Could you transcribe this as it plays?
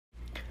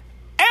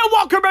And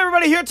welcome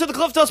everybody here to the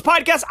Cliff Notes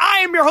Podcast. I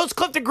am your host,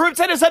 Clifton Groups,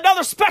 and it's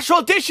another special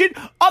edition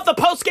of the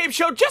Postgame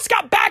Show. Just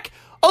got back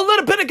a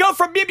little bit ago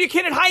from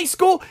Mid-Buchanan High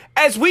School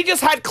as we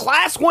just had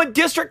Class 1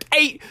 District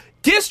 8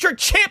 District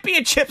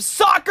Championship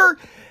Soccer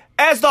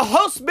as the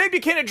host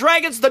Mid-Buchanan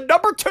Dragons, the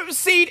number 2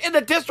 seed in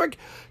the district,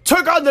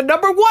 took on the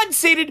number 1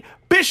 seeded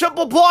Bishop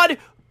LeBlond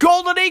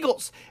Golden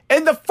Eagles.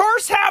 In the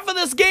first half of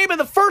this game, in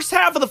the first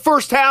half of the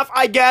first half,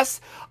 I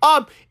guess,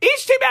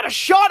 each team had a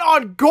shot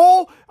on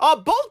goal.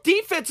 Both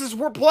defenses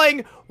were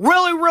playing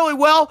really, really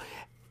well.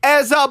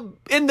 As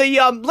in the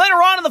later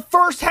on in the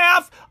first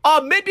half,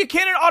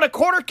 Mid-Buchanan on a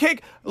corner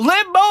kick,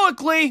 Lynn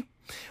Moakley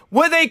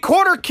with a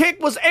corner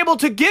kick was able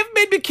to give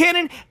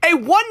Mid-Buchanan a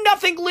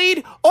 1-0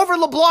 lead over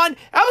LeBlond.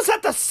 That was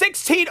at the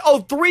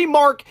 16:03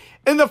 mark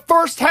in the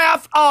first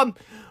half.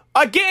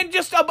 Again,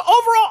 just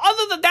overall,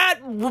 other than that,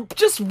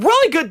 just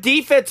really good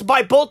defense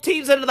by both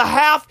teams into the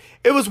half.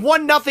 It was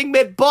 1-0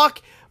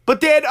 mid-buck.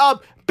 But then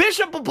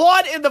Bishop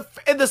LeBlond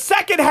in the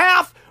second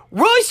half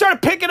really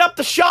started picking up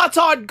the shots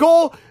on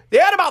goal. They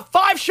had about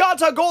 5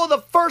 shots on goal in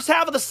the first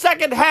half of the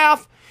second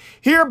half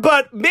here.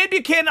 But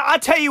Mid-Buchanan, I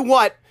tell you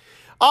what,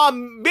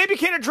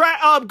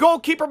 Mid-Buchanan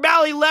goalkeeper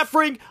Mally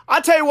Leffring,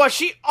 I tell you what,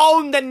 she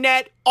owned the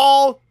net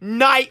all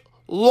night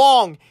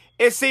long.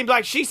 It seemed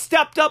like she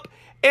stepped up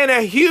in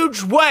a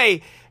huge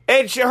way,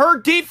 and her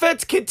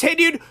defense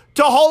continued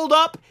to hold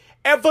up.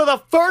 And for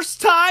the first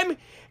time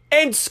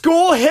in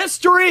school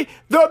history,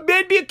 the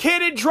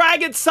Mid-Buchanan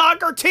Dragons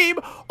soccer team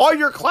are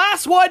your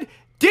Class 1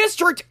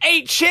 District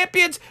 8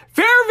 champions.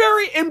 Very,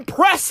 very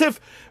impressive.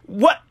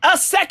 What a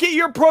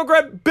second-year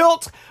program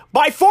built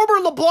by former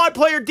LeBlond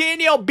player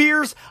Danielle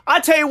Beers. I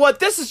tell you what,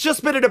 this has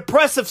just been an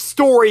impressive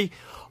story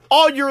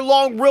all year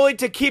long, really,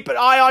 to keep an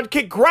eye on.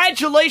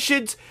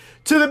 Congratulations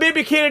to the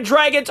Mid-Buchanan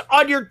Dragons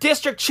on your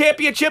district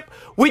championship.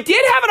 We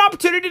did have an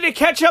opportunity to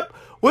catch up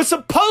with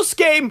some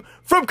post-game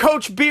from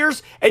Coach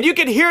Beers, and you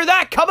can hear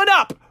that coming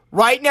up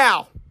right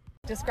now.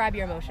 Describe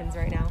your emotions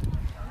right now.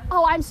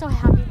 Oh, I'm so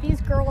happy.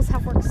 These girls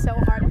have worked so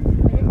hard.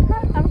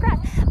 I'm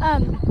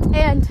crying.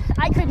 And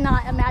I could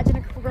not imagine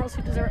a couple girls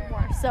who deserve it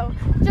more. So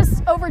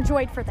just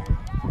overjoyed for them.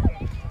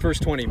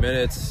 First 20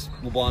 minutes,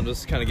 LeBlond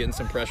was kind of getting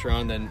some pressure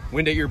on. Then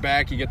wind at your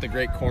back, you get the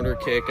great corner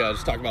kick.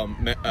 Just talk about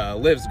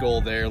Liv's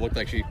goal there. Looked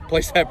like she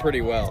placed that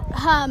pretty well.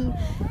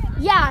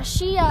 Yeah,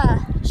 she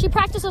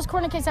practiced those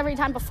corner kicks every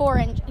time before,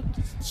 and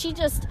she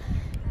just,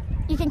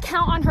 you can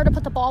count on her to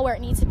put the ball where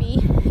it needs to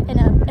be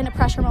in a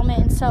pressure moment.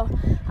 And so,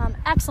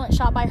 excellent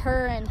shot by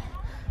her, and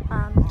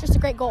just a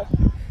great goal.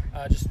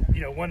 Just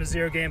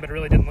 1-0 game, but it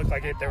really didn't look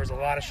like it. There was a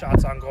lot of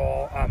shots on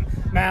goal.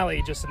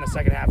 Mally, just in the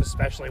second half,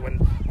 especially when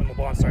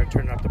LeBlond started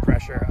turning up the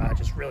pressure,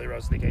 just really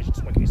rose to the occasion.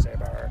 Just what can you say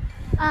about her?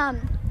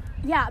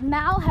 Yeah,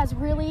 Mal has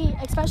really,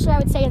 especially I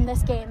would say in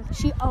this game,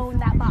 she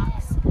owned that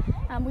box.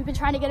 We've been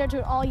trying to get her to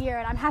it all year,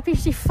 and I'm happy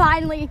she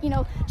finally,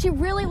 she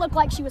really looked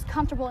like she was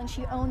comfortable and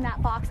she owned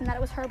that box and that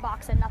it was her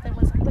box and nothing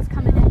was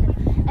coming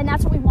in. And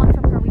that's what we want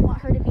from her. We want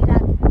her to be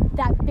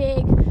that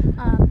big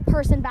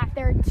person back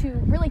there to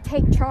really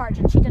take charge,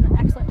 and she did an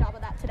excellent job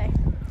of that today.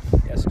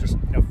 Yes, just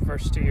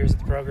first 2 years of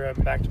the program,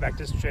 back-to-back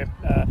district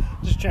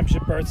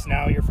championship berths.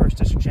 Now your first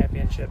district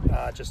championship.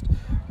 Just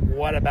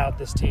what about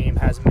this team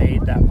has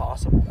made that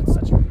possible? That's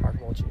such a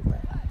remarkable achievement.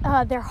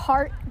 Their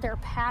heart, their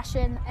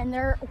passion, and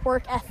their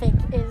work ethic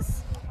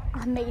is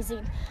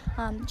amazing.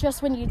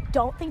 Just when you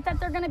don't think that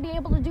they're going to be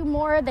able to do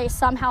more, they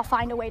somehow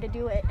find a way to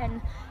do it,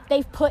 and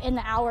they've put in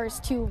the hours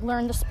to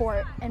learn the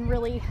sport and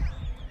really,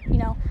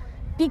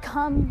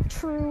 become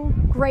true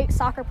great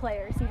soccer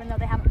players, even though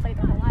they haven't played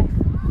their whole life.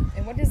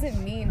 And what does it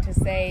mean to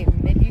say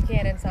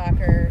Mid-Buchanan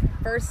soccer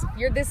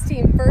you're this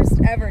team first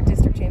ever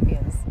district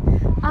champions?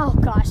 Oh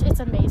gosh, it's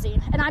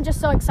amazing. And I'm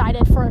just so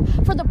excited for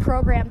the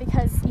program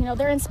because,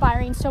 they're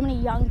inspiring so many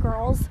young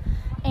girls.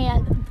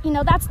 And,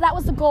 that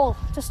was the goal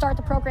to start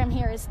the program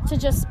here, is to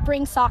just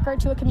bring soccer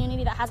to a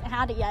community that hasn't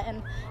had it yet.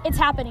 And it's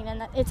happening,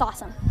 and it's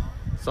awesome.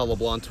 Saw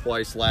LeBlond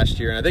twice last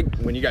year, and I think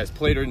when you guys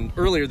played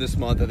earlier this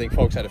month, I think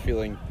folks had a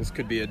feeling this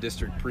could be a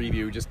district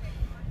preview. Just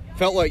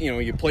felt like,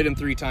 you played them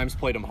 3 times,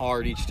 played them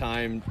hard each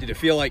time. Did it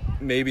feel like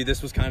maybe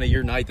this was kind of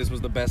your night, this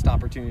was the best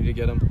opportunity to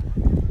get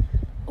them?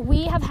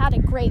 We have had a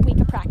great week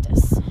of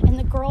practice, and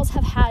the girls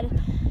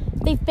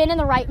they've been in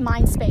the right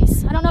mind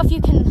space. I don't know if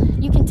you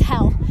can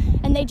tell,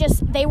 and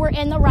they were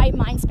in the right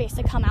mind space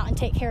to come out and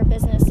take care of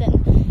business,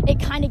 and it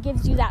kind of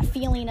gives you that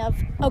feeling of,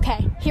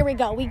 okay, here we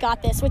go, we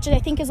got this, which I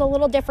think is a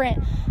little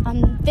different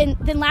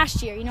than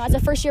last year. As a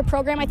first-year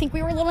program, I think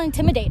we were a little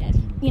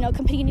intimidated,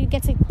 competing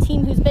against a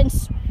team who's been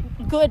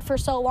good for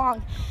so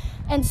long,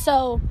 and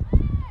so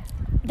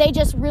they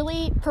just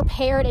really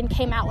prepared and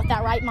came out with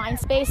that right mind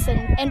space,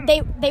 and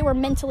they were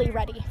mentally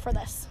ready for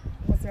this.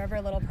 Was there ever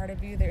a little part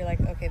of you that you're like,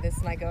 okay,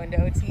 this might go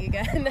into OT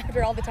again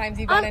after all the times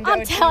you've gone into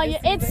OT? I'm telling you,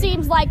 it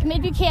seems like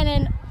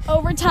Mid-Buchanan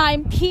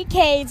overtime,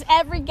 PKs,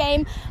 every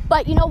game.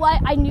 But you know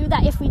what? I knew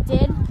that if we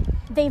did,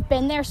 they've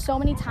been there so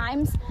many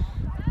times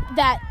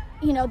that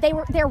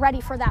they're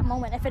ready for that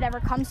moment if it ever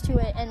comes to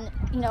it. And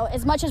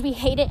as much as we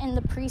hate it in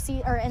the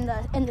preseason or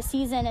in the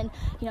season, and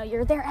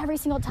you're there every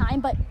single time,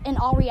 but in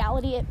all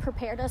reality, it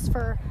prepared us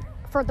for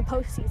the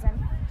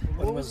postseason.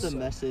 What was the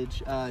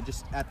message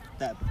just at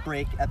that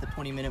break at the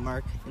 20-minute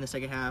mark in the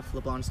second half?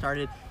 LeBron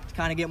started to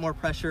kind of get more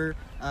pressure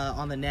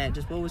on the net.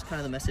 Just what was kind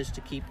of the message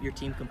to keep your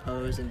team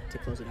composed and to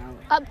close it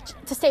out?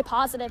 To stay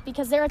positive,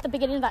 because there at the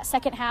beginning of that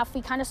second half,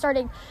 we kind of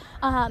started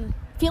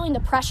feeling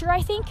the pressure,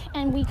 I think,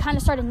 and we kind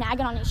of started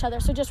nagging on each other.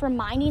 So just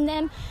reminding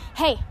them,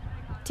 hey,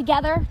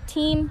 together,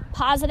 team,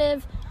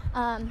 positive.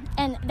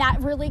 And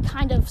that really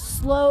kind of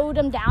slowed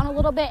them down a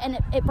little bit, and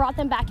it brought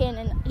them back in.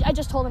 And I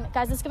just told them,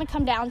 guys, it's going to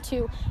come down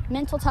to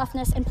mental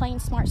toughness and playing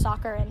smart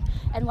soccer.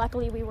 And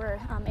luckily we were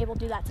able to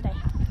do that today.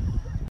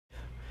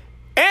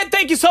 And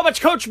thank you so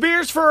much, Coach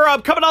Beers, for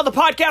coming on the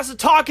podcast and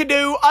talking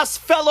to us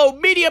fellow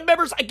media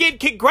members. Again,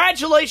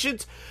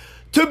 congratulations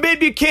to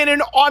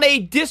Mid-Buchanan on a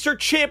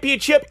district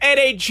championship and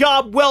a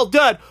job well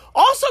done.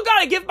 Also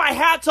got to give my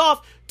hats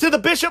off to the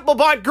Bishop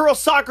LeBond girls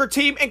soccer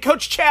team and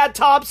Coach Chad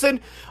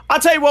Thompson. I'll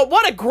tell you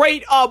what a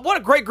great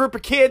group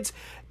of kids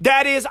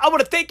that is. I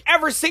want to thank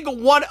every single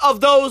one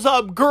of those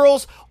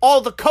girls,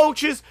 all the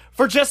coaches,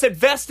 for just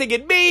investing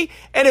in me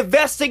and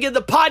investing in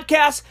the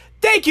podcast.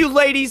 Thank you,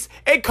 ladies,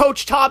 and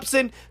Coach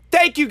Thompson.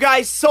 Thank you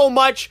guys so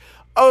much.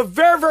 A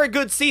very, very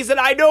good season.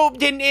 I know it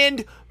didn't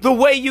end the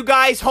way you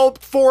guys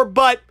hoped for,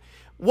 but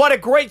what a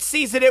great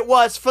season it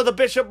was for the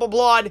Bishop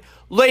LeBlond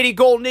Lady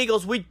Golden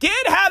Eagles. We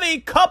did have a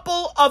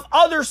couple of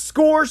other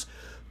scores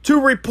to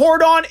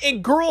report on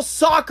in girls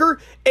soccer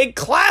in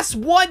Class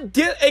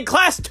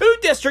 2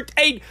 District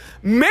 8.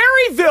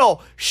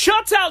 Maryville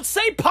shuts out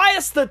St.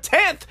 Pius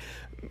X.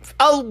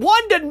 A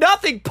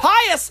 1-0.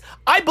 Pius,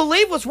 I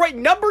believe, was ranked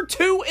number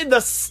 2 in the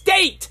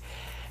state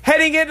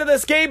heading into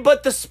this game,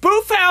 but the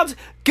Spoonhounds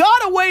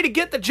got a way to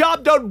get the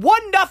job done.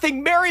 1-0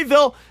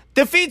 Maryville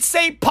defeats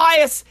St.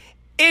 Pius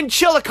in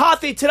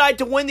Chillicothe tonight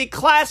to win the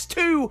Class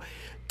 2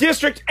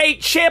 District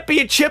 8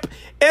 championship.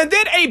 And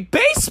then a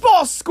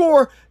baseball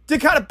score to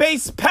kind of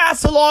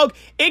pass along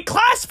in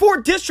Class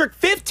 4 District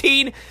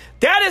 15.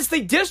 That is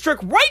the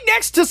district right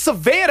next to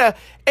Savannah.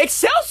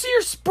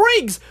 Excelsior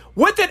Springs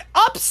with an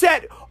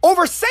upset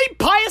over St.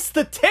 Pius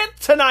X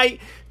tonight.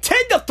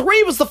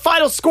 10-3 was the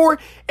final score.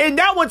 And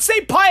that one,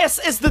 St. Pius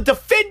is the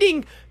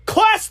defending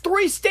Class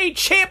 3 state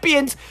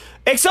champions.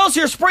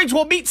 Excelsior Springs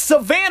will meet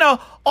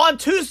Savannah on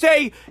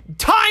Tuesday.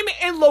 Time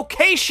and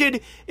location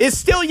is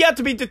still yet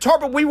to be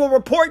determined. We will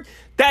report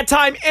that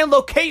time and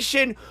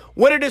location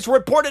when it is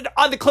reported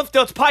on the Cliff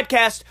Notes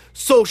Podcast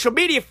social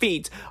media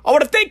feeds. I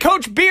want to thank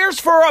Coach Beers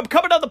for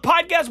coming on the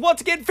podcast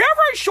once again. Very,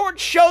 very short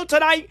show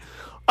tonight.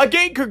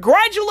 Again,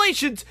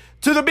 congratulations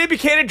to the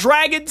Mid-Buchanan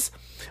Dragons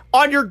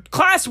on your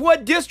Class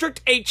 1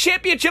 District 8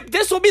 championship.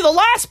 This will be the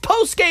last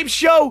post-game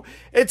show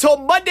until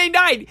Monday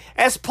night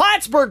as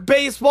Plattsburgh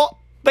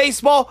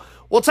baseball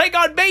will take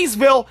on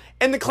Maysville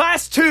in the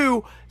Class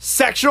 2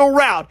 sectional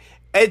round.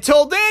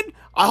 Until then,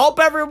 I hope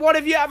every one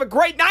of you have a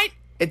great night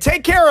and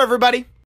take care, everybody.